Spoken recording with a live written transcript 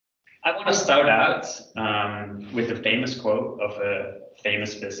I want to start out with a famous quote of a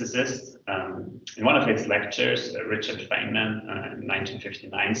famous physicist. In one of his lectures, Richard Feynman in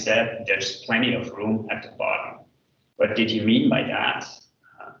 1959 said, "There's plenty of room at the bottom." What did he mean by that?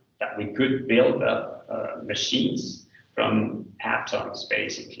 That we could build up machines from atoms,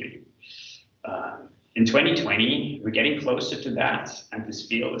 basically. In 2020, we're getting closer to that, and this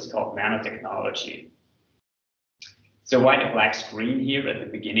field is called nanotechnology. So why the black screen here at the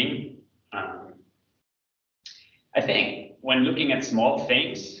beginning? I think when looking at small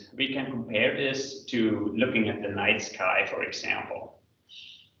things, we can compare this to looking at the night sky, for example.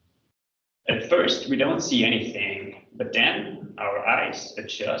 At first, we don't see anything, but then our eyes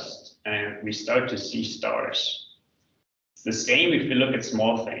adjust and we start to see stars. It's the same if we look at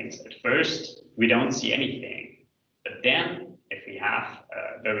small things. At first, we don't see anything, but then if we have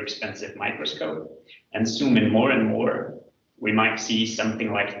a very expensive microscope and zoom in more and more, we might see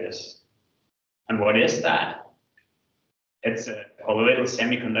something like this. And what is that? It's a colloidal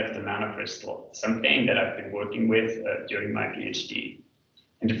semiconductor nanocrystal, something that I've been working with during my PhD.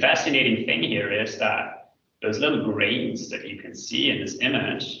 And the fascinating thing here is that those little grains that you can see in this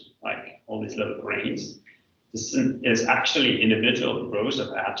image, like all these little grains, this is actually individual rows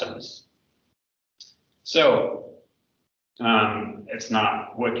of atoms. So it's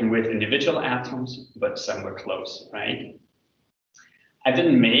not working with individual atoms, but somewhere close, right? I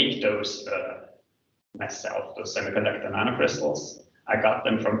didn't make those myself, those semiconductor nanocrystals. I got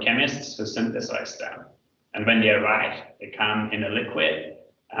them from chemists who synthesized them. And when they arrive, they come in a liquid,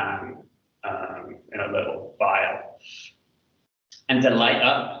 in a little vial. And they light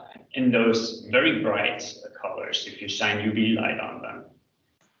up in those very bright colors if you shine UV light on them.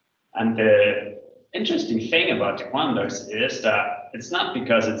 And the interesting thing about the quantum dots is that it's not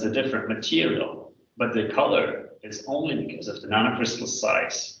because it's a different material, but the color is only because of the nanocrystal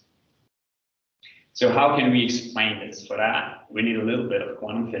size. So how can we explain this? For that, we need a little bit of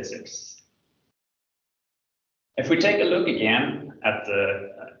quantum physics. If we take a look again at the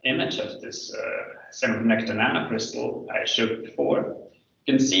image of this semiconductor nanocrystal I showed before,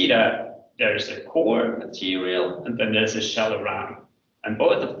 you can see that there's a core material and then there's a shell around. And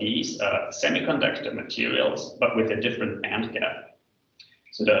both of these are semiconductor materials, but with a different band gap.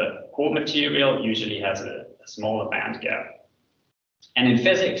 So the core material usually has a smaller band gap. And in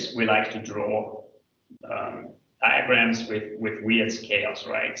physics, we like to draw diagrams with weird scales,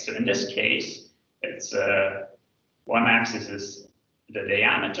 right? So in this case, it's one axis is the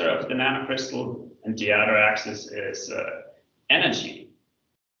diameter of the nanocrystal, and the other axis is energy.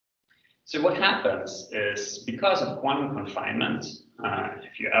 So what happens is, because of quantum confinement,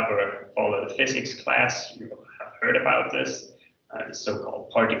 if you ever follow the physics class, you have heard about this, the so-called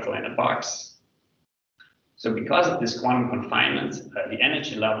particle in a box. So because of this quantum confinement, the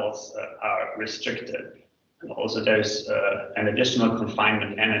energy levels are restricted. And also there's an additional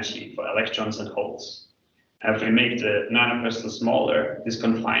confinement energy for electrons and holes. And if we make the nanocrystal smaller, this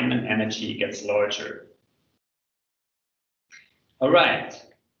confinement energy gets larger. All right,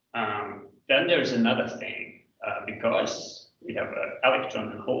 then there's another thing. Because we have an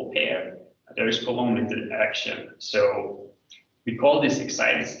electron and hole pair, there is Coulomb interaction. So we call this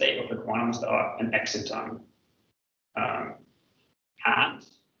excited state of the quantum star an exciton. And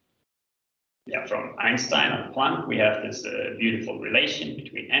yeah, from Einstein and Planck, we have this beautiful relation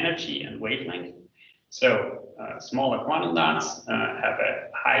between energy and wavelength. So smaller quantum dots have a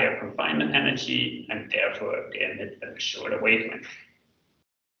higher confinement energy, and therefore they emit a shorter wavelength.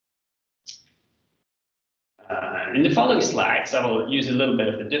 In the following slides, I will use a little bit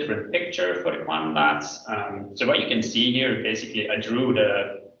of a different picture for the quantum dots. So what you can see here, basically, I drew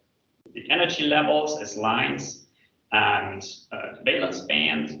the energy levels as lines. And the valence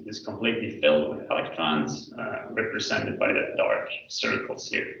band is completely filled with electrons, represented by the dark circles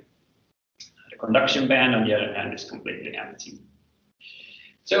here. The conduction band, on the other hand, is completely empty.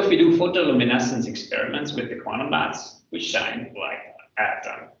 So if we do photoluminescence experiments with the quantum dots, we shine light at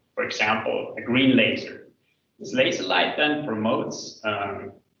them. For example, a green laser. This laser light then promotes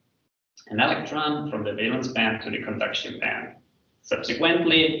an electron from the valence band to the conduction band.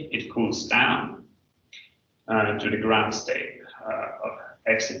 Subsequently, it cools down to the ground state of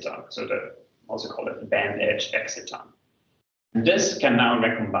exciton, so also call it the band edge exciton. And this can now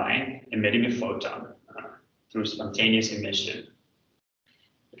recombine, emitting a photon through spontaneous emission.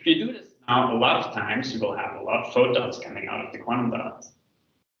 If you do this now a lot of times, you will have a lot of photons coming out of the quantum dots.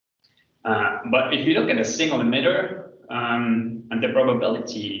 But if you look at a single emitter, and the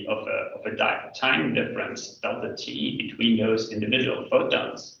probability of a time difference, delta t, between those individual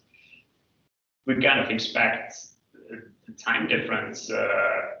photons, we kind of expect the time difference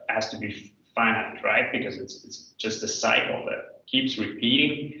has to be finite, right? Because it's just a cycle that keeps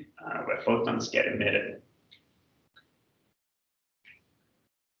repeating where photons get emitted.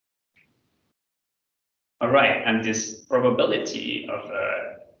 All right, and this probability of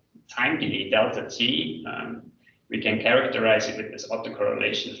a time delay delta t, we can characterize it with this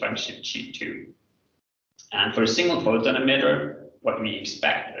autocorrelation function G2. And for a single photon emitter, what we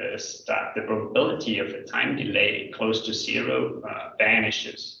expect is that the probability of a time delay close to 0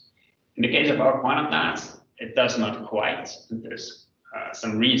 vanishes. In the case of our quantum dots, it does not quite, and there's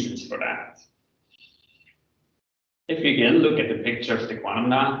some reasons for that. If we again look at the picture of the quantum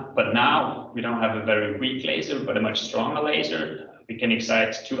dot, but now we don't have a very weak laser, but a much stronger laser, we can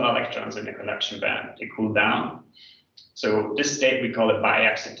excite 2 electrons in the conduction band to cool down. So this state we call a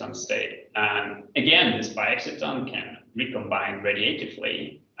biexciton state. And again, this biexciton can recombine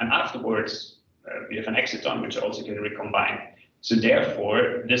radiatively, and afterwards we have an exciton which also can recombine. So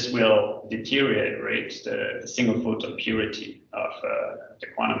therefore, this will deteriorate the single photon purity of the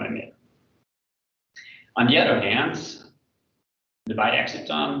quantum emitter. On the other hand, the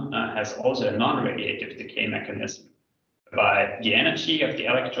biexciton has also a non-radiative decay mechanism, whereby the energy of the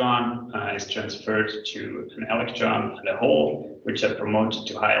electron is transferred to an electron and a hole, which are promoted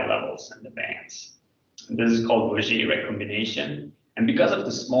to higher levels in the bands. And this is called Auger recombination. And because of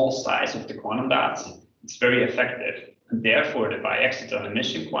the small size of the quantum dots, it's very effective. And therefore, the biexciton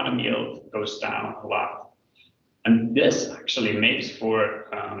emission quantum yield goes down a lot. And this actually makes for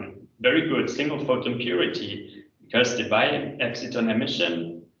very good single photon purity, because the biexciton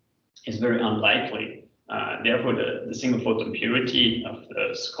emission is very unlikely. Therefore, the single photon purity of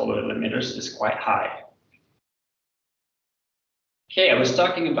the colloidal emitters is quite high. Okay, I was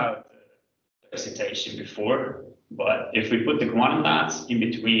talking about excitation before, but if we put the quantum dots in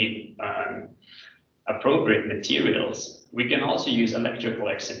between appropriate materials, we can also use electrical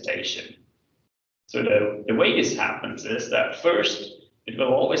excitation. So the way this happens is that first, it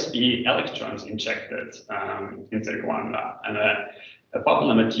will always be electrons injected into the quantum dot. And a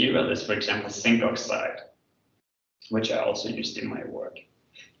popular material is, for example, zinc oxide, which I also used in my work.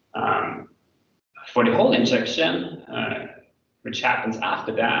 For the hole injection, which happens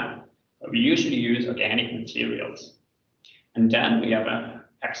after that, we usually use organic materials. And then we have an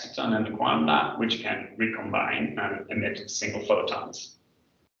exciton and the quantum dot, which can recombine and emit single photons.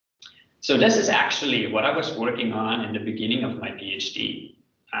 So this is actually what I was working on in the beginning of my PhD.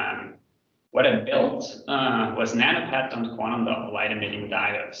 What I built was nanopatterned quantum dot light-emitting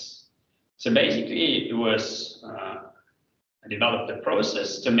diodes. So basically, it was I developed a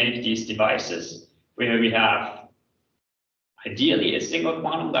process to make these devices where we have ideally a single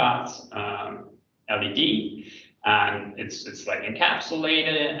quantum dot LED, and it's like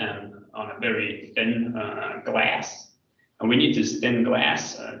encapsulated and on a very thin glass. And we need this thin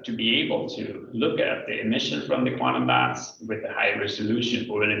glass to be able to look at the emission from the quantum dots with a high resolution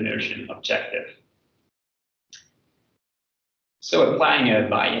oil immersion objective. So applying a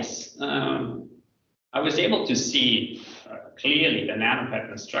bias, I was able to see clearly the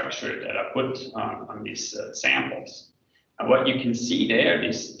nanopattern structure that I put on these samples. And what you can see there,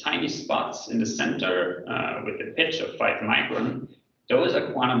 these tiny spots in the center with a pitch of 5 micron, those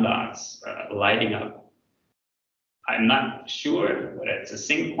are quantum dots lighting up. I'm not sure whether it's a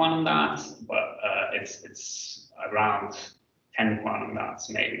single quantum dot, but it's around 10 quantum dots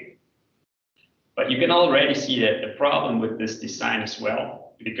maybe. But you can already see that the problem with this design as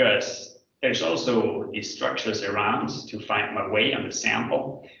well, because there's also these structures around to find my way on the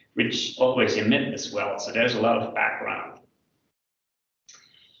sample, which always emit as well. So there's a lot of background.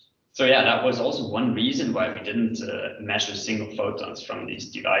 So yeah, that was also one reason why we didn't measure single photons from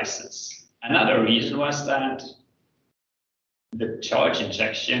these devices. Another reason was that the charge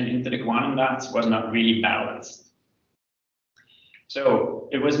injection into the quantum dots was not really balanced. So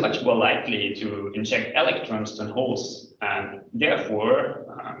it was much more likely to inject electrons than holes, and therefore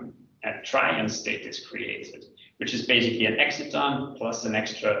a trion state is created, which is basically an exciton plus an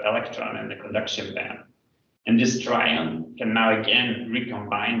extra electron in the conduction band. And this trion can now again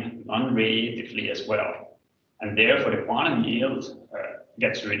recombine non-radiatively as well. And therefore the quantum yield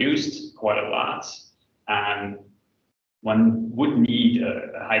gets reduced quite a lot. And one would need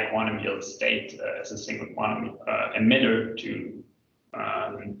a high quantum yield state as a single quantum emitter to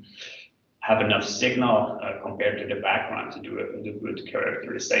have enough signal compared to the background to do a good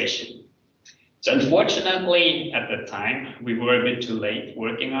characterization. So unfortunately, at the time, we were a bit too late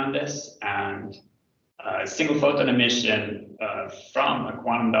working on this, and single photon emission from a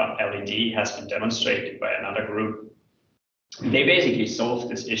quantum dot LED has been demonstrated by another group. They basically solved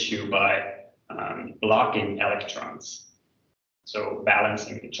this issue by blocking electrons. so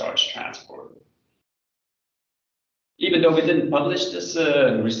balancing the charge transport. Even though we didn't publish this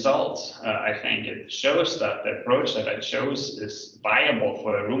result, I think it shows that the approach that I chose is viable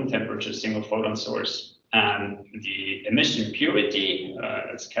for a room temperature single photon source. And the emission purity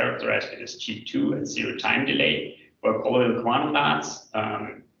is characterized with this G2 and 0 time delay for colloidal quantum dots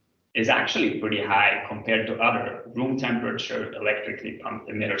is actually pretty high compared to other room temperature electrically pumped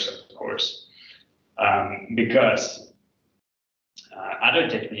emitters, of course, because other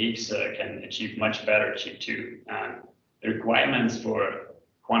techniques can achieve much better G2. And the requirements for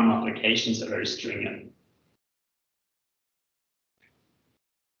quantum applications are very stringent.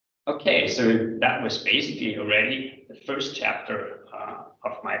 Okay, so that was basically already the first chapter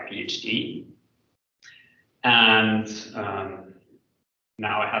of my PhD. And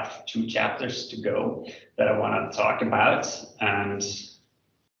now I have 2 chapters to go that I want to talk about. And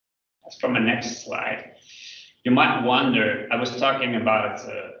that's from the next slide. You might wonder, I was talking about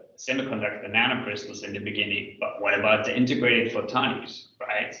semiconductor nanocrystals in the beginning, but what about the integrated photonics,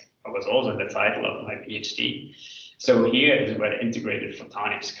 right? That was also the title of my PhD. So here is where the integrated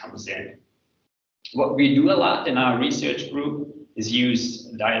photonics comes in. What we do a lot in our research group is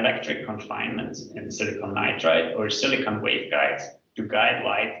use dielectric confinement in silicon nitride or silicon waveguides to guide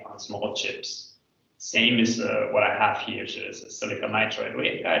light on small chips. Same as what I have here, so it's a silicon nitride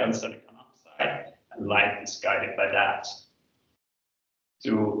waveguide on silicon oxide, and light is guided by that.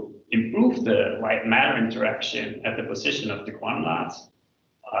 To improve the light-matter interaction at the position of the quantum dots,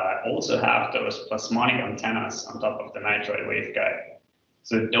 I also have those plasmonic antennas on top of the nitride waveguide.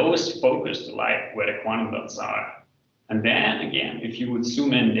 So those focus the light where the quantum dots are. And then again, if you would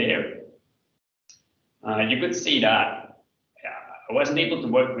zoom in there, you could see that I wasn't able to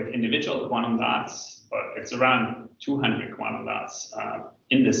work with individual quantum dots, but it's around 200 quantum dots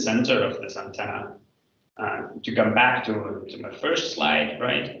in the center of this antenna. To come back to my first slide,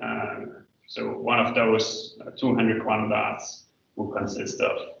 right? So one of those 200 quantum dots will consist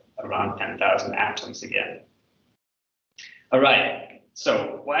of around 10,000 atoms again. All right,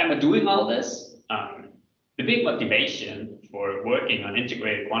 so why am I doing all this? The big motivation for working on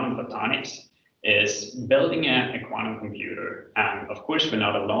integrated quantum photonics is building a quantum computer. And of course, we're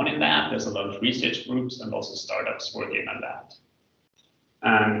not alone in that. There's a lot of research groups and also startups working on that.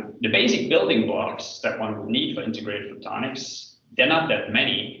 The basic building blocks that one would need for integrated photonics, they're not that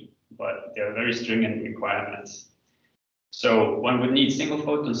many, but they're very stringent requirements. So one would need single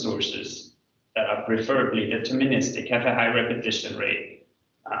photon sources that are preferably deterministic, have a high repetition rate,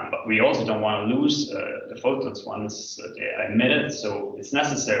 but we also don't want to lose the photons once they are emitted, so it's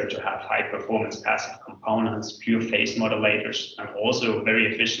necessary to have high performance passive components, pure phase modulators, and also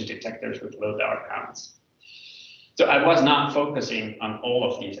very efficient detectors with low dark counts. So I was not focusing on all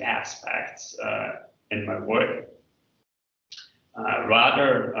of these aspects in my work.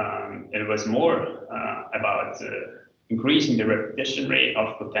 Rather, it was more about increasing the repetition rate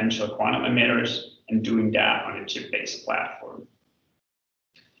of potential quantum emitters and doing that on a chip-based platform.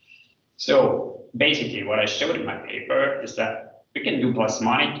 So basically what I showed in my paper is that we can do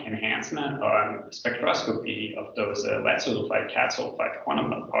plasmonic enhancement or spectroscopy of those lead sulfide, cat sulfide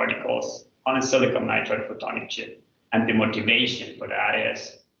quantum particles on a silicon nitride photonic chip. And the motivation for that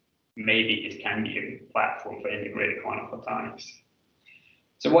is maybe it can be a platform for integrated quantum photonics.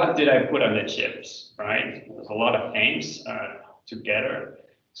 So what did I put on the chips, right? There's a lot of things together.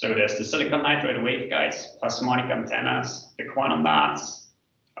 So there's the silicon nitride waveguides, plasmonic antennas, the quantum dots.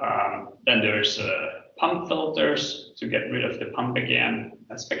 Then there's pump filters to get rid of the pump again,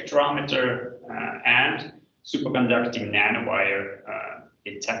 a spectrometer, and superconducting nanowire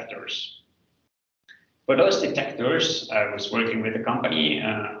detectors. For those detectors, I was working with a company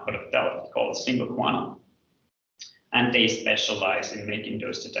out of Delft called Single Quantum, and they specialize in making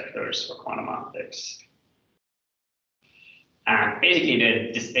those detectors for quantum optics. And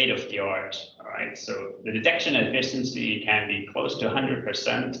basically the state of the art, all right? So the detection efficiency can be close to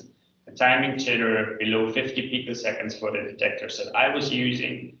 100%, the timing jitter below 50 picoseconds for the detectors that I was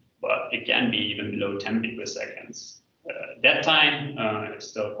using, but it can be even below 10 picoseconds. That time is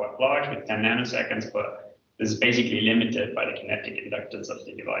still quite large with 10 nanoseconds, but this is basically limited by the kinetic inductance of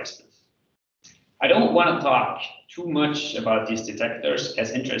the devices. I don't want to talk too much about these detectors,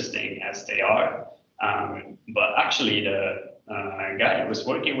 as interesting as they are, but actually the guy I was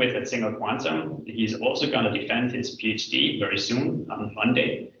working with at Single Quantum, he's also going to defend his PhD very soon on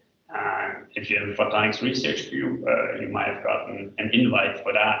Monday. If you're in the photonics research group, you might have gotten an invite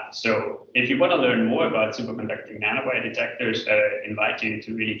for that. So if you want to learn more about superconducting nanowire detectors, I invite you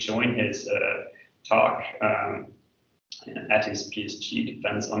to really join his talk at his PhD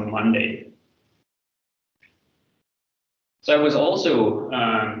defense on Monday. So I was also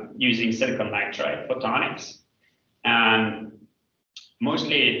using silicon nitride photonics, and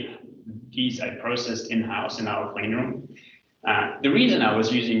mostly these I processed in-house in our clean room. The reason I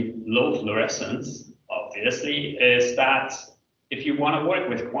was using low fluorescence, obviously, is that if you want to work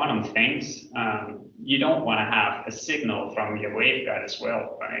with quantum things, you don't want to have a signal from your waveguide as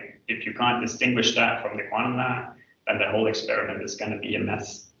well, right? If you can't distinguish that from the quantum lab, then the whole experiment is going to be a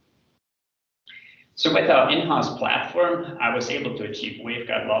mess. So with our in-house platform, I was able to achieve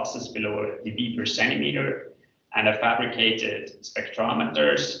waveguide losses below dB per centimeter, and I fabricated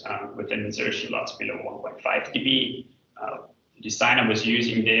spectrometers with an insertion loss below 1.5 dB. The design I was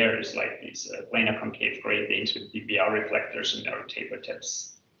using there is like these planar concave gratings with DBR reflectors and narrow taper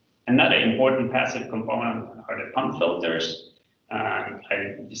tips. Another important passive component are the pump filters.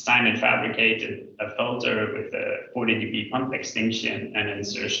 I designed and fabricated a filter with a 40 dB pump extinction and an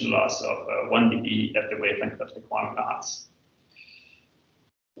insertion loss of 1 dB at the wavelength of the quantum dots.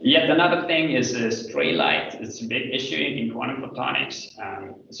 Yet another thing is stray light. It's a big issue in quantum photonics.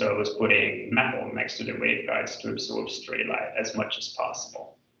 So I was putting metal next to the waveguides to absorb stray light as much as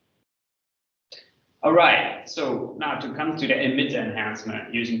possible. All right, so now to come to the emitter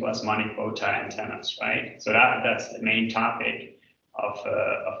enhancement using plasmonic bow tie antennas, right? So that's the main topic of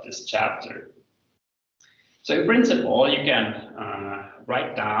this chapter. So in principle, you can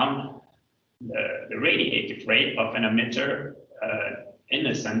write down the radiative rate of an emitter in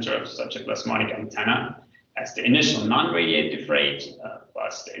the center of such a plasmonic antenna as the initial non-radiative rate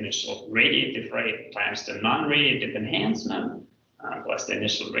plus the initial radiative rate times the non-radiative enhancement plus the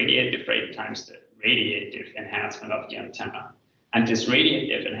initial radiative rate times the radiative enhancement of the antenna. And this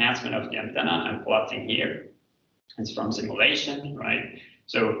radiative enhancement of the antenna I'm plotting here. It's from simulation, right?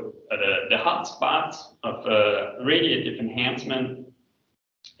 So the hot spot of radiative enhancement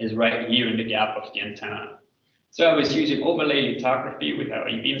is right here in the gap of the antenna. So I was using overlay lithography with our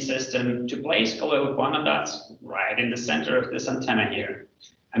E-beam system to place colloidal quantum dots right in the center of this antenna here.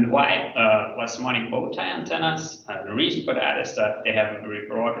 And why plasmonic bow tie antennas? The reason for that is that they have a very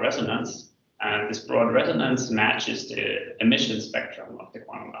broad resonance, and this broad resonance matches the emission spectrum of the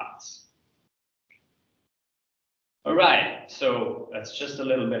quantum dots. All right, so that's just a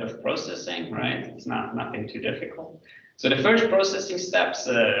little bit of processing, right? It's nothing too difficult. So the first processing steps,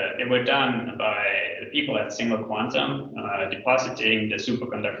 they were done by the people at Single Quantum, depositing the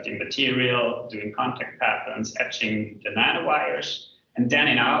superconducting material, doing contact patterns, etching the nanowires. And then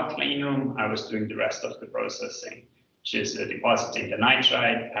in our clean room, I was doing the rest of the processing, which is depositing the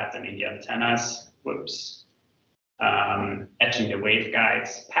nitride, patterning the antennas, etching the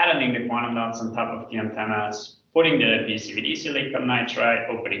waveguides, patterning the quantum dots on top of the antennas, putting the PCVD silicon nitride,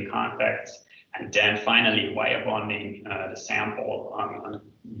 opening contacts, and then finally wire bonding the sample on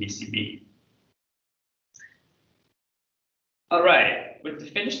PCB. All right, with the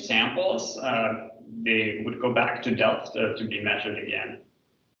finished samples, they would go back to Delft to be measured again.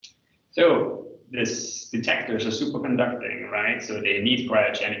 So these detectors are superconducting, right? So they need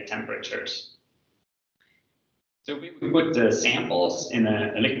cryogenic temperatures. So we would put the samples in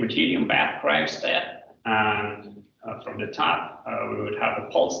a liquid helium bath cryostat, and from the top, we would have a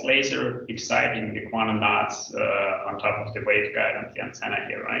pulsed laser exciting the quantum dots on top of the waveguide on the antenna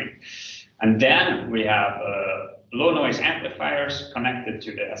here, right? And then we have low noise amplifiers connected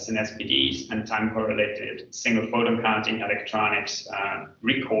to the SNSPDs and time correlated single photon counting electronics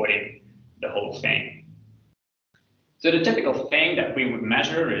recording the whole thing. So the typical thing that we would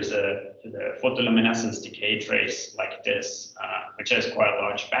measure is the photoluminescence decay trace like this, which has quite a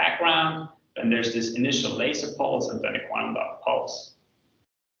large background. And there's this initial laser pulse and then a quantum dot pulse.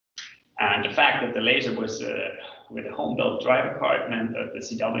 And the fact that the laser was with a home-built driver card meant that the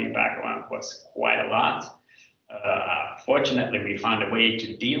CW background was quite a lot. Fortunately, we found a way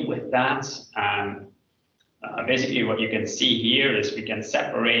to deal with that. And basically what you can see here is we can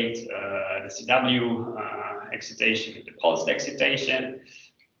separate the CW excitation with the pulsed excitation.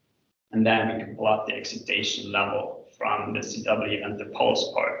 And then we can plot the excitation level from the CW and the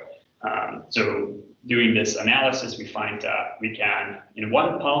pulse part. So doing this analysis, we find that we can, in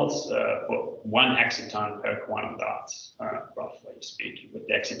one pulse, put 1 exciton per quantum dots, roughly speaking, with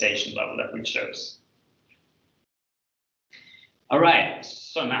the excitation level that we chose. All right,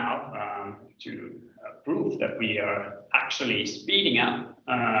 so now to prove that we are actually speeding up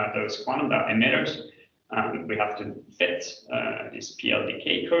those quantum dot emitters, we have to fit these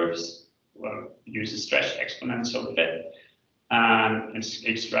PLDK curves, use a stretched exponential fit, and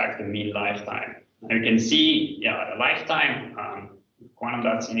extract the mean lifetime. And you can see, the lifetime, quantum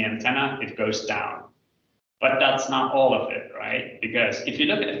dots in the antenna, it goes down. But that's not all of it, right? Because if you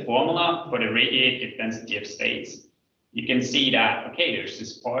look at the formula for the radiative density of states, you can see that, okay, there's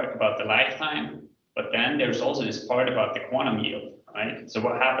this part about the lifetime, but then there's also this part about the quantum yield, right? So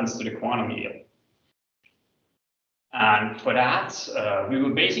what happens to the quantum yield? And for that, we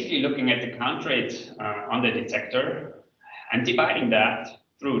were basically looking at the count rate on the detector and dividing that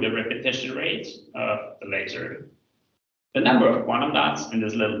through the repetition rate of the laser. The number of quantum dots in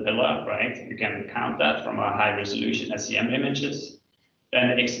this little pillar, right? You can count that from our high resolution SEM images. Then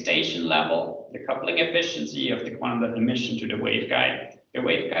the excitation level, the coupling efficiency of the quantum dot emission to the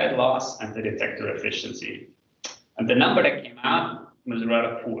waveguide loss, and the detector efficiency. And the number that came out was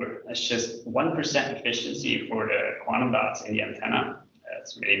rather poor. That's just 1% efficiency for the quantum dots in the antenna.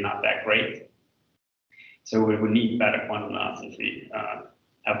 That's really not that great. So we would need better quantum dots if we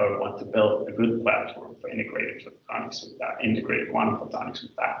ever want to build a good platform for integrated photonics with that, integrated quantum photonics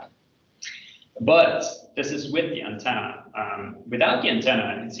with that. But this is with the antenna. Without the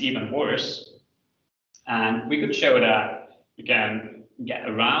antenna, it's even worse. And we could show that you can get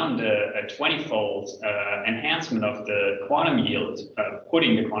around a 20-fold enhancement of the quantum yield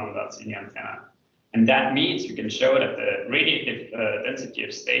putting the quantum dots in the antenna. And that means we can show that the radiative density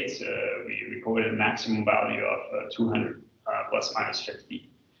of states, we recorded a maximum value of 200 plus minus 50.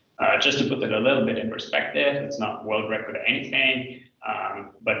 Just to put it a little bit in perspective, it's not world record or anything,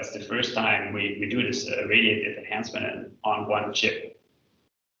 but it's the first time we do this radiative enhancement on one chip.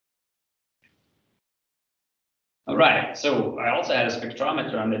 All right, so I also had a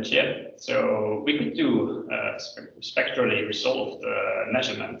spectrometer on the chip, so we could do spectrally resolved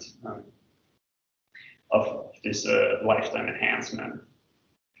measurement of this lifetime enhancement.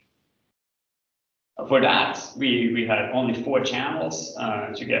 For that, we had only 4 channels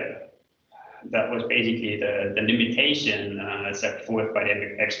to get. That was basically the limitation set forth by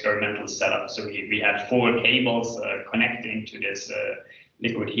the experimental setup. So we had 4 cables connecting to this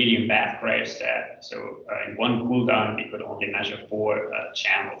liquid helium bath cryostat. So in one cool down, we could only measure 4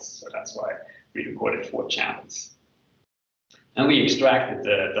 channels. So that's why we recorded 4 channels. And we extracted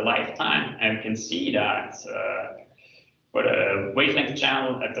the lifetime, and you can see that for the wavelength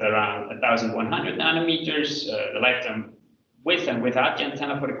channel at around 1,100 nanometers, the lifetime with and without the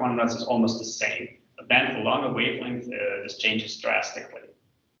antenna for the quantum dots is almost the same. But then for longer wavelength, this changes drastically.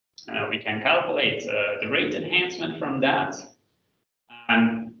 We can calculate the rate enhancement from that.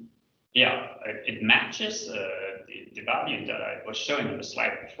 And yeah, it matches the value that I was showing on the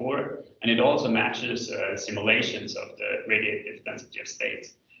slide before, and it also matches simulations of the radiative density of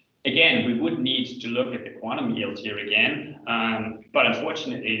states. Again, we would need to look at the quantum yield here again, but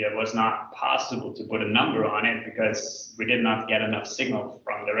unfortunately, it was not possible to put a number on it because we did not get enough signal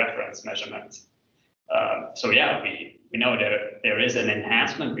from the reference measurements. So yeah, we know there is an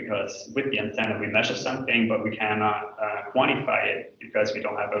enhancement because with the antenna we measure something, but we cannot quantify it because we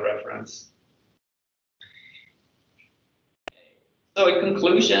don't have a reference. So in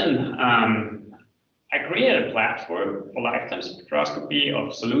conclusion, I created a platform for lifetime spectroscopy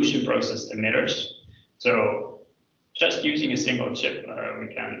of solution processed emitters. So just using a single chip,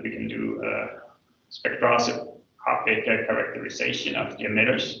 we can do spectroscopic characterization of the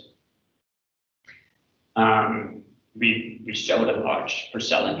emitters. We showed a large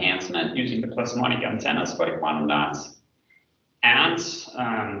Purcell enhancement using the plasmonic antennas for the quantum dots. And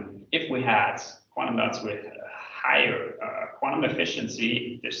if we had quantum dots with higher quantum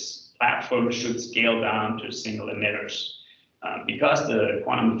efficiency, this platform should scale down to single emitters. Because the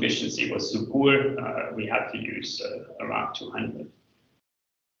quantum efficiency was so poor, we had to use around 200.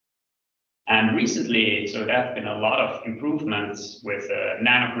 And recently, so there have been a lot of improvements with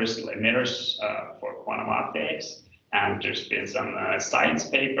nanocrystal emitters for quantum optics. And there's been some science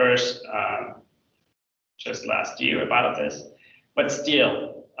papers just last year about this. But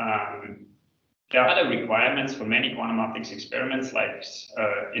still, there are other requirements for many quantum optics experiments, like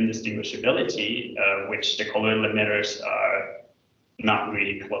indistinguishability, which the colloidal emitters are not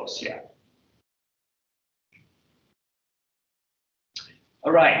really close yet.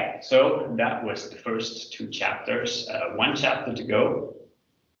 All right, so that was the first 2 chapters, 1 chapter to go.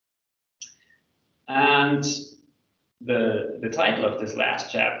 And the title of this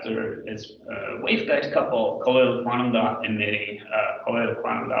last chapter is waveguide couple colloidal quantum dot emitting colloidal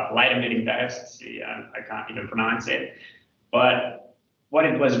quantum dot light emitting diodes. See, I can't even pronounce it. But what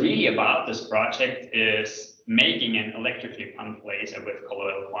it was really about this project is making an electrically pumped laser with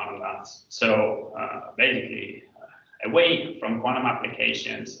colloidal quantum dots. So basically, away from quantum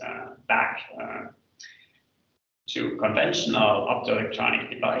applications, back to conventional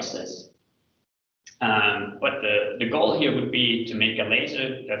optoelectronic devices. But the goal here would be to make a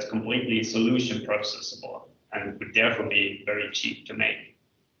laser that's completely solution processable and would therefore be very cheap to make.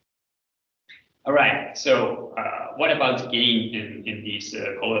 All right, so what about gain in these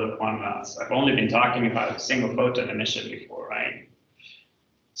colloidal quantum dots? I've only been talking about single photon emission before, right?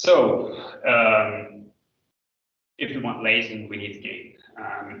 So if we want lasing, we need gain.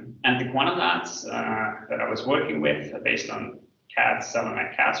 And the quantum dots that I was working with, based on CAD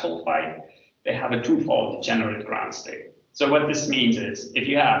selenide CAD sulfide, they have a twofold degenerate ground state. So what this means is, if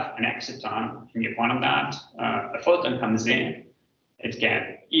you have an exciton in your quantum dot, a photon comes in, it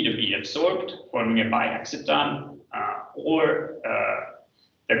can either be absorbed, forming a bi-exciton, or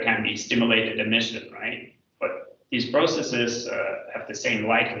there can be stimulated emission, right? But these processes have the same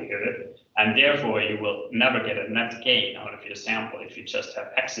likelihood, and therefore you will never get a net gain out of your sample if you just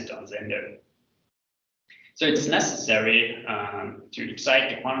have excitons in there. So it's necessary to excite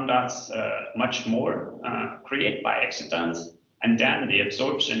the quantum dots much more, create bi-excitons, and then the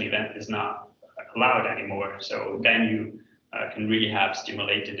absorption event is not allowed anymore. So then you can really have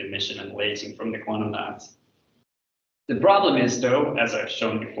stimulated emission and lasing from the quantum dots. The problem is, though, as I've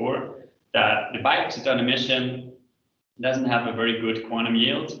shown before, that the bi-exciton emission doesn't have a very good quantum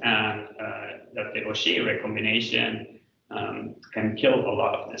yield, and that the Auger recombination can kill a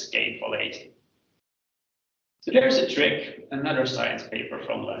lot of this gain for lasing. So there's a trick, another science paper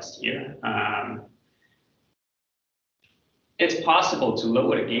from last year. It's possible to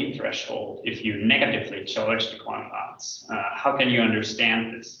lower the gain threshold if you negatively charge the quantum dots. How can you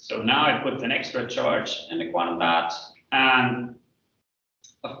understand this? So now I put an extra charge in the quantum dot, and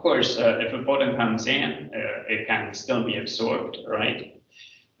of course, if a photon comes in, it can still be absorbed, right?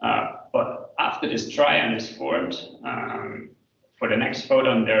 But after this trion is formed, for the next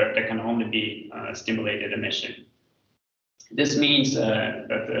photon, there can only be stimulated emission. This means that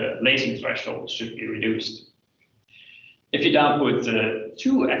the lasing threshold should be reduced. If you now put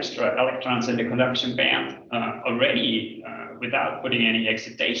 2 extra electrons in the conduction band already, without putting any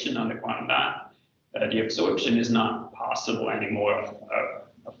excitation on the quantum dot, the absorption is not possible anymore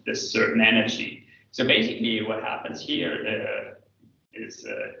of this certain energy. So basically what happens here is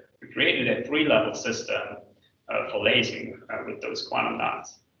we created a 3-level system for lasing with those quantum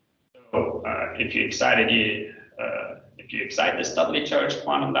dots. So if you excite this doubly charged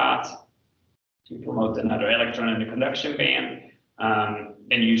quantum dot to promote another electron in the conduction band,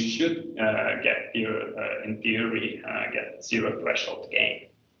 then you should get here, in theory, get 0 threshold gain.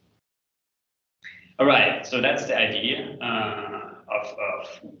 All right, so that's the idea of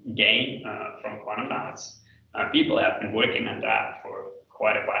gain from quantum dots. People have been working on that for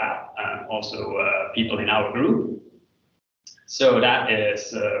quite a while, also people in our group. So that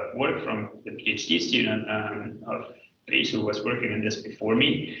is work from the PhD student of Dries, who was working on this before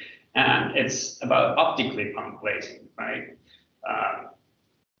me, and it's about optically pumped lasing, right?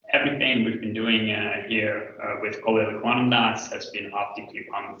 Everything we've been doing here with colloidal quantum dots has been optically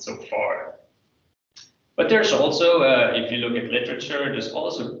pumped so far. But there's also, if you look at literature, there's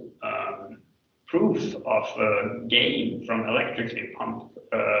also proof of gain from electrically pumped,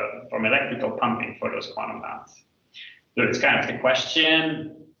 from electrical pumping for those quantum dots. So it's kind of the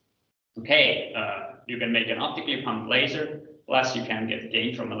question, okay, you can make an optically pumped laser, plus you can get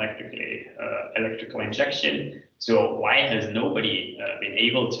gain from electrical injection. So why has nobody been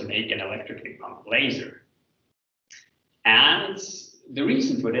able to make an electrically pumped laser? And the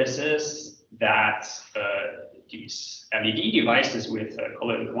reason for this is that these LED devices with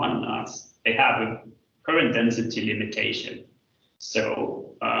colloidal quantum dots, they have a current density limitation.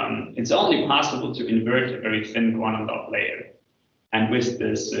 So it's only possible to invert a very thin quantum dot layer. And with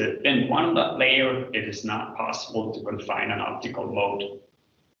this thin quantum dot layer, it is not possible to confine an optical mode.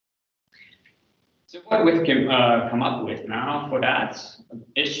 So what we've come up with now for that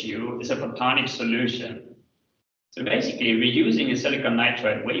issue is a photonic solution. So basically, we're using a silicon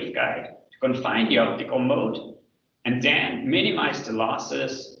nitride waveguide to confine the optical mode and then minimize the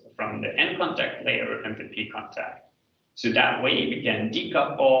losses from the N contact layer and the P contact. So that way we can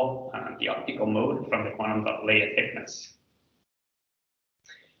decouple the optical mode from the quantum dot layer thickness.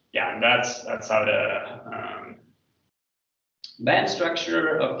 Yeah, that's how the band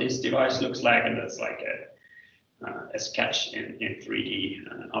structure of this device looks like, and that's like a sketch in 3D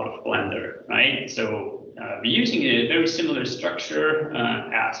out of Blender, right? So we're using a very similar structure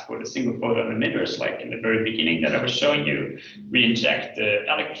as for the single photon emitters, like in the very beginning that I was showing you. We inject the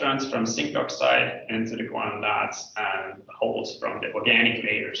electrons from zinc oxide into the quantum dots and holes from the organic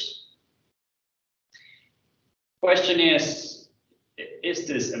layers. Question is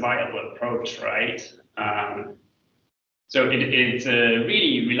this a viable approach, right? So it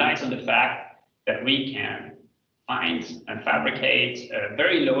really relies on the fact that we can find and fabricate a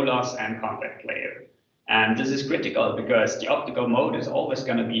very low loss N contact layer. And this is critical because the optical mode is always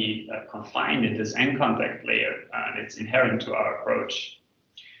going to be confined in this end contact layer, and it's inherent to our approach.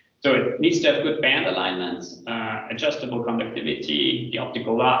 So it needs to have good band alignment, adjustable conductivity, the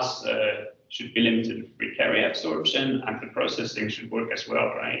optical loss should be limited to free carrier absorption, and the processing should work as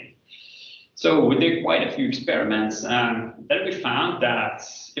well, right? So we did quite a few experiments, and then we found that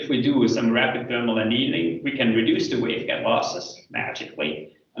if we do some rapid thermal annealing, we can reduce the waveguide losses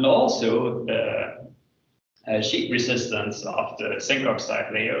magically, and also the sheet resistance of the zinc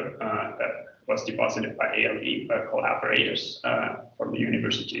oxide layer that was deposited by ALD collaborators from the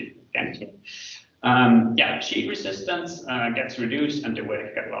University of Ghent. Yeah, sheet resistance gets reduced and the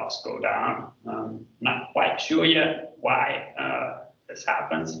waveguide loss go down. Not quite sure yet why this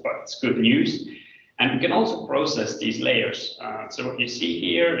happens, but it's good news. And we can also process these layers. So what you see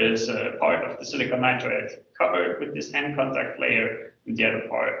here is a part of the silicon nitride covered with this end contact layer, and the other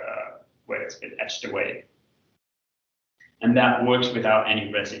part where it's been etched away. And that works without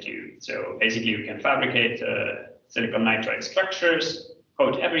any residue. So basically we can fabricate silicon nitride structures,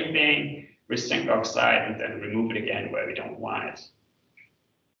 coat everything with zinc oxide, and then remove it again where we don't want it.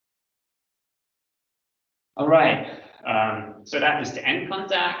 All right, so that is the end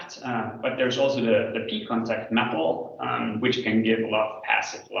contact, but there's also the P contact metal, which can give a lot of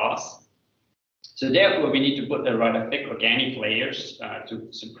passive loss. So therefore, we need to put the rather thick organic layers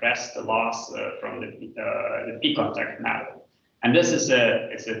to suppress the loss from the P contact metal. And this is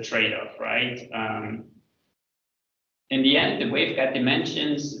a trade-off, right? In the end, the waveguide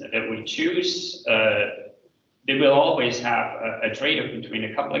dimensions that we choose, they will always have a trade-off between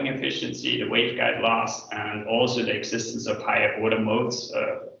the coupling efficiency, the waveguide loss, and also the existence of higher order modes,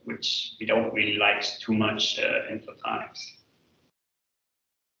 which we don't really like too much in photonics.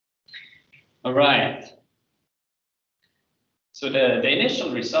 All right. So the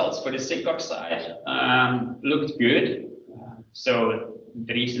initial results for the zinc oxide looked good. So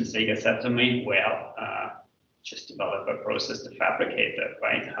Dries and Zeger said to me, well, just develop a process to fabricate that,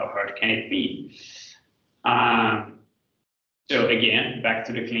 right? How hard can it be? So again, back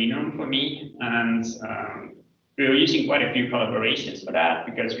to the clean room for me. And we were using quite a few collaborations for that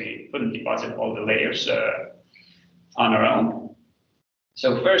because we couldn't deposit all the layers on our own.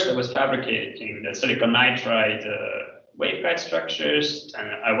 So first I was fabricating the silicon nitride waveguide structures, and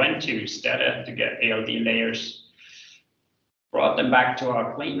I went to Stede to get ALD layers, brought them back to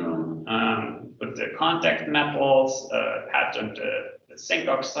our clean room, put the contact metals, patterned the zinc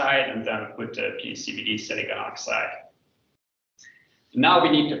oxide, and then put the PCVD silicon oxide. Now we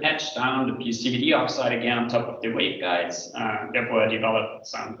need to etch down the PCVD oxide again on top of the waveguides. Therefore, I developed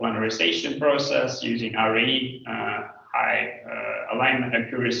some planarization process using RE, high alignment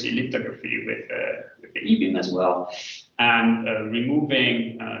accuracy lithography with the E-beam as well, and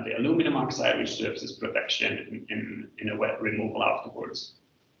removing the aluminum oxide, which serves as protection in a wet removal afterwards.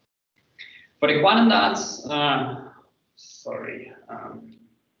 For the quantum dots, for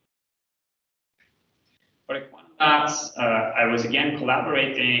the quantum dots, I was again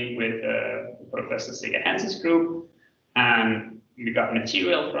collaborating with Professor Zeger Hens' group, and we got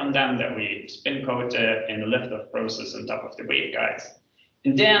material from them that we spin coated in the lift-off process on top of the waveguides.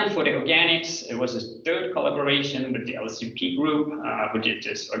 And then for the organics, it was a third collaboration with the LCP group, who did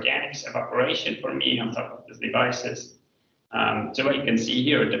this organics evaporation for me on top of the devices. So what you can see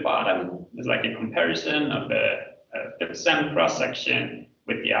here at the bottom is like a comparison of the SEM cross-section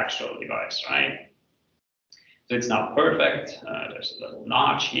with the actual device, right? So it's not perfect. There's a little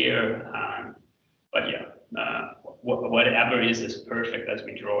notch here, but yeah, whatever is perfect as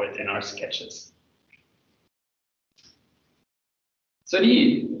we draw it in our sketches. So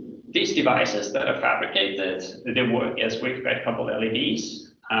these devices that are fabricated, they work as waveguide coupled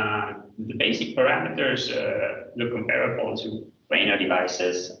LEDs. The basic parameters look comparable to planar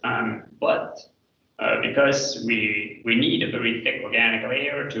devices, but because we need a very thick organic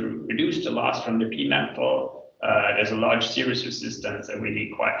layer to reduce the loss from the P metal, there's a large series resistance, and we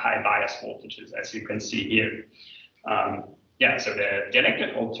need quite high bias voltages, as you can see here. Yeah, so the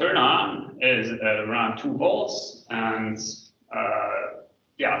electrical turn on is around 2 volts, and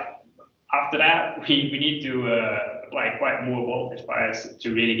yeah, after that we need to apply quite more voltage bias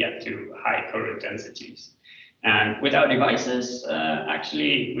to really get to high current densities. And with our devices,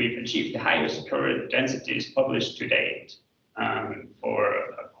 actually, we've achieved the highest current densities published to date for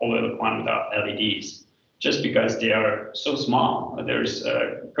colloidal quantum dot LEDs, just because they are so small. There's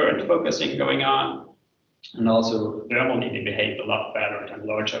current focusing going on, and also thermally they behave a lot better than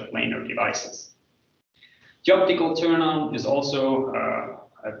larger planar devices. The optical turn-on is also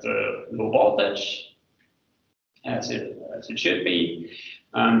at the low voltage, as it should be.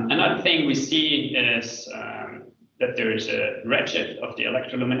 Another thing we see is that there is a redshift of the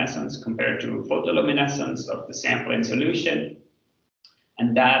electroluminescence compared to photoluminescence of the sample in solution.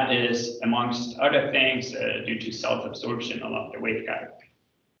 And that is, amongst other things, due to self-absorption along the waveguide.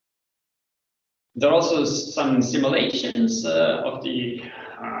 There are also some simulations of the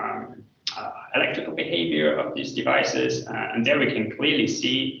electrical behavior of these devices, and there we can clearly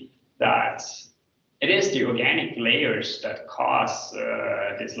see that it is the organic layers that cause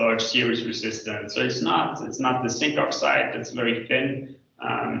this large series resistance. So it's not the zinc oxide that's very thin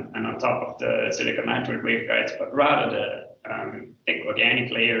and on top of the silicon nitride waveguides, but rather the thick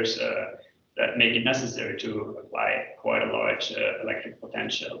organic layers that make it necessary to apply quite a large electric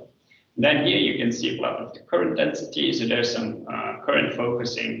potential. And then here you can see a plot of the current density. So there's some current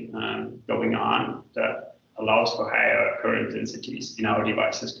focusing going on that allows for higher current densities in our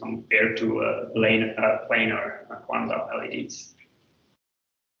devices compared to planar quantum dot LEDs.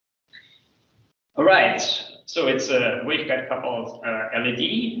 All right, so it's a waveguide coupled LED.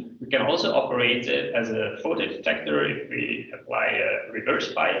 We can also operate it as a photodetector if we apply a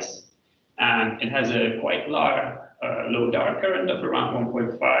reverse bias. And it has a quite low dark current of around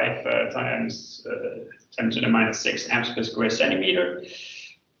 1.5 times 10 to the minus 6 amps per square centimeter.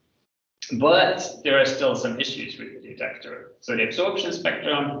 But there are still some issues with the detector. So the absorption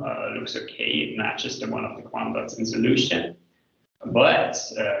spectrum looks okay. It matches the one of the quantum dots in solution. But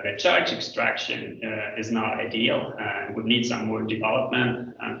the charge extraction is not ideal and would need some more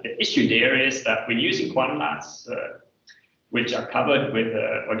development. And the issue there is that we're using quantum dots which are covered with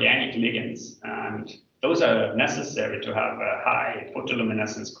organic ligands. And those are necessary to have a high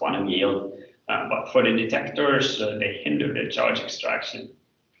photoluminescence quantum yield. But for the detectors, they hinder the charge extraction.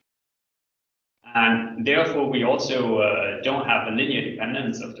 And therefore, we also don't have a linear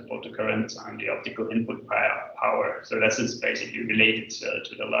dependence of the photocurrent on the optical input power. So this is basically related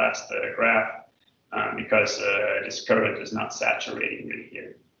to the last graph because this current is not saturating really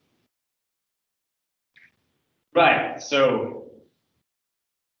here. Right, so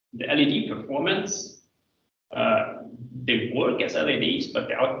the LED performance, they work as LEDs, but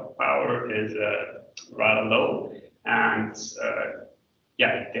the output power is rather low. And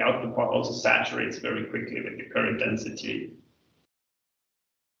yeah, the output power also saturates very quickly with the current density.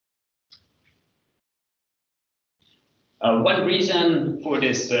 One reason for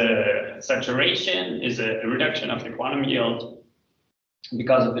this saturation is a reduction of the quantum yield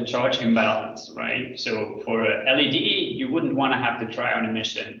because of the charge imbalance, right? So for a LED, you wouldn't want to have the trion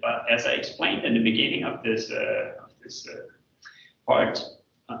emission, but as I explained in the beginning of this part,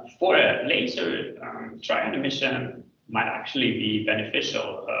 for a laser, trion emission might actually be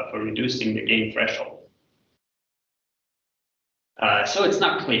beneficial for reducing the gain threshold. So it's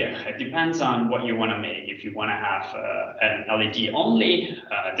not clear. It depends on what you want to make. If you want to have an LED only,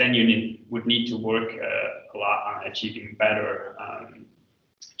 then you would need to work a lot on achieving better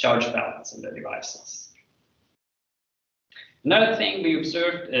charge balance in the devices. Another thing we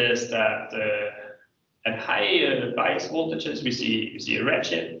observed is that at high bias voltages, we see a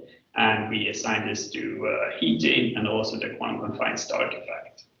redshift. And we assign this to heating and also the quantum confined start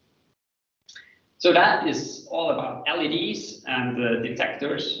effect. So that is all about LEDs and the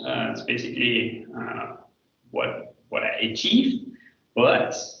detectors. It's basically what I achieved,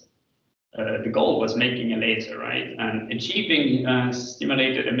 but the goal was making a laser, right? And achieving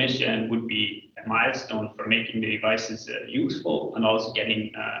stimulated emission would be a milestone for making the devices useful and also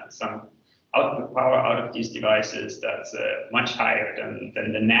getting some output power out of these devices that's much higher than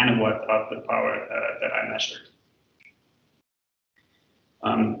the nanowatt output power that I measured.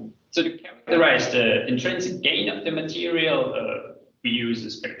 So to characterize the intrinsic gain of the material, we use a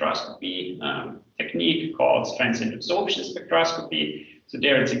spectroscopy technique called transient absorption spectroscopy. So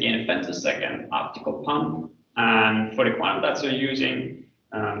there it's again a femtosecond optical pump. And for the quantum dots we're using,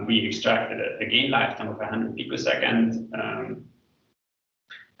 we extracted a gain lifetime of 100 picoseconds.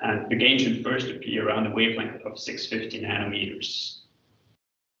 And the gain should first appear around a wavelength of 650 nanometers.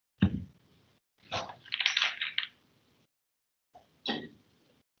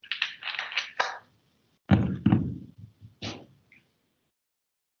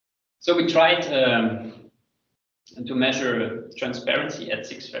 So we tried to measure transparency at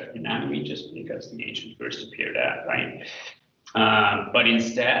 650 nanometers because the gain should first appear there, right? But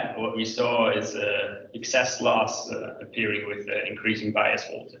instead, what we saw is excess loss appearing with increasing bias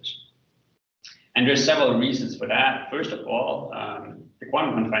voltage. And there's several reasons for that. First of all, the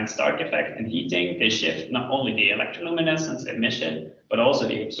quantum confined start effect and heating, they shift not only the electroluminescence emission, but also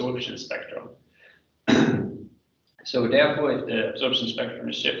the absorption spectrum. So therefore, if the absorption spectrum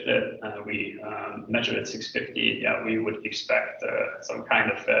is shifted, we measure at 650, yeah, we would expect some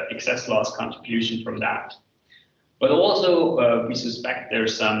kind of excess loss contribution from that. But also, we suspect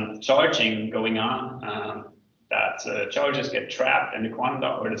there's some charging going on, that charges get trapped in the quantum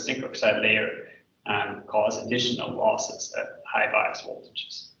dot or the zinc oxide layer and cause additional losses at high bias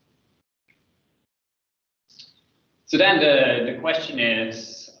voltages. So then the question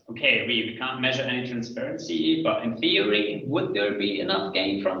is, okay, we can't measure any transparency, but in theory, would there be enough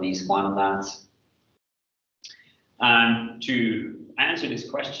gain from these quantum dots? And to answer this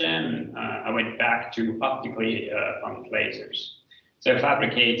question, I went back to optically pumped lasers. So I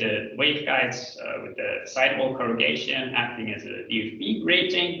fabricated waveguides with the sidewall corrugation acting as a DFB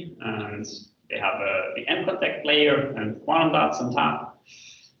grating, and they have the end contact layer and quantum dots on top.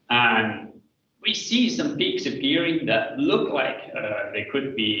 And we see some peaks appearing that look like they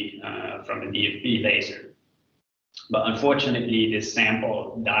could be from a DFB laser. But unfortunately, this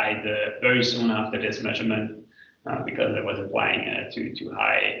sample died very soon after this measurement because it was applying too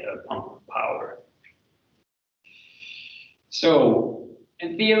high pump power. So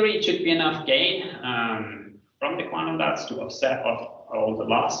in theory, it should be enough gain from the quantum dots to offset all the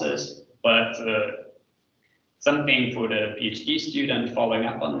losses, but something for the PhD student following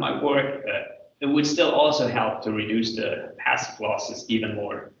up on my work, it would still also help to reduce the passive losses even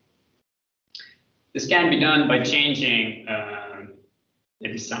more. This can be done by changing the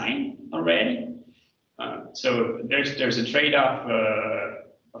design already. So there's a trade-off,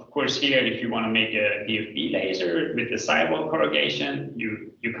 of course, here. If you want to make a DFB laser with the sidewall corrugation,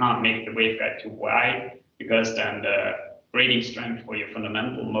 you can't make the waveguide too wide, because then the grating strength for your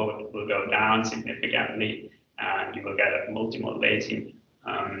fundamental mode will go down significantly, and you will get a multimode lasing.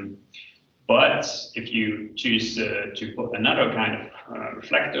 But if you choose to put another kind of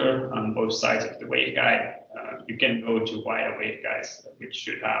reflector on both sides of the waveguide, you can go to wider waveguides, which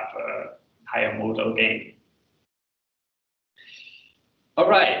should have higher modal gain. All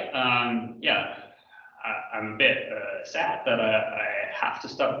right, yeah, I'm a bit sad that I have to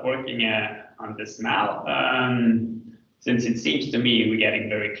stop working on this now, since it seems to me we're getting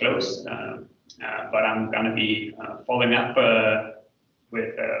very close, but I'm going to be following up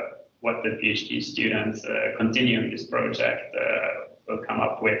with what the PhD students continuing this project will come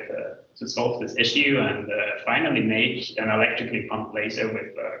up with to solve this issue and finally make an electrically pumped laser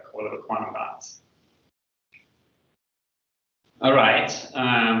with colloidal quantum dots. All right.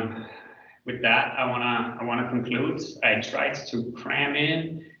 With that, I wanna conclude. I tried to cram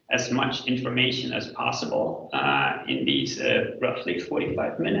in as much information as possible in these roughly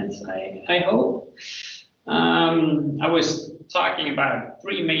 45 minutes. I hope. I was talking about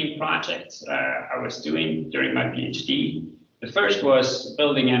 3 main projects I was doing during my PhD. The first was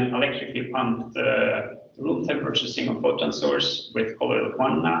building an electrically pumped room temperature single photon source with colloidal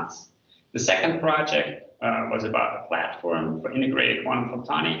quantum dots. The second project was about a platform for integrated quantum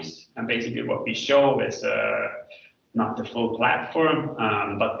photonics, and basically what we show is not the full platform,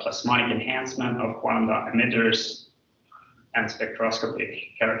 but plasmonic enhancement of quantum dot emitters and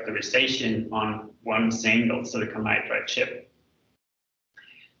spectroscopic characterization on one single silicon nitride chip.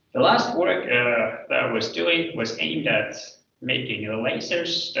 The last work that I was doing was aimed at making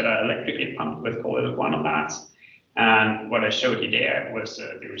lasers that are electrically pumped with colloidal quantum dots. And what I showed you there was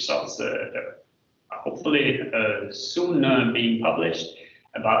the results that are hopefully soon being published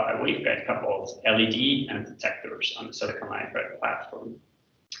about a waveguide coupled LED and detectors on the silicon nitride platform.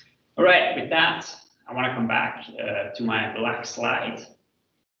 All right, with that, I want to come back to my black slide.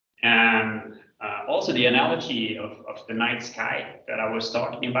 And also the analogy of the night sky that I was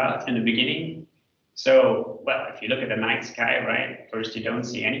talking about in the beginning. So, well, if you look at the night sky, right, first you don't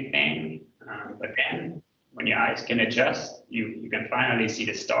see anything, but then when your eyes can adjust, you can finally see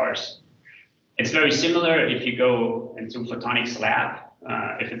the stars. It's very similar if you go into photonics lab.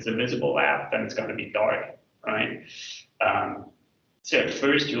 If it's a visible lab, then it's going to be dark, right? So at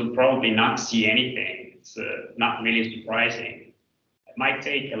first you'll probably not see anything. It's not really surprising. It might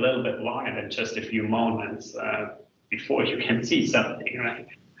take a little bit longer than just a few moments before you can see something, right?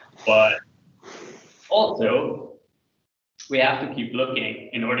 But also, we have to keep looking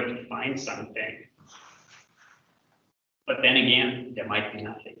in order to find something. But then again, there might be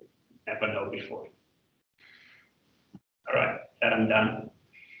nothing. Never know before. All right, that I'm done.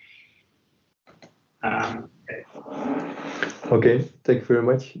 Okay, thank you very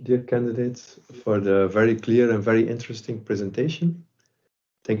much, dear candidates, for the very clear and very interesting presentation.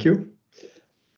 Thank you.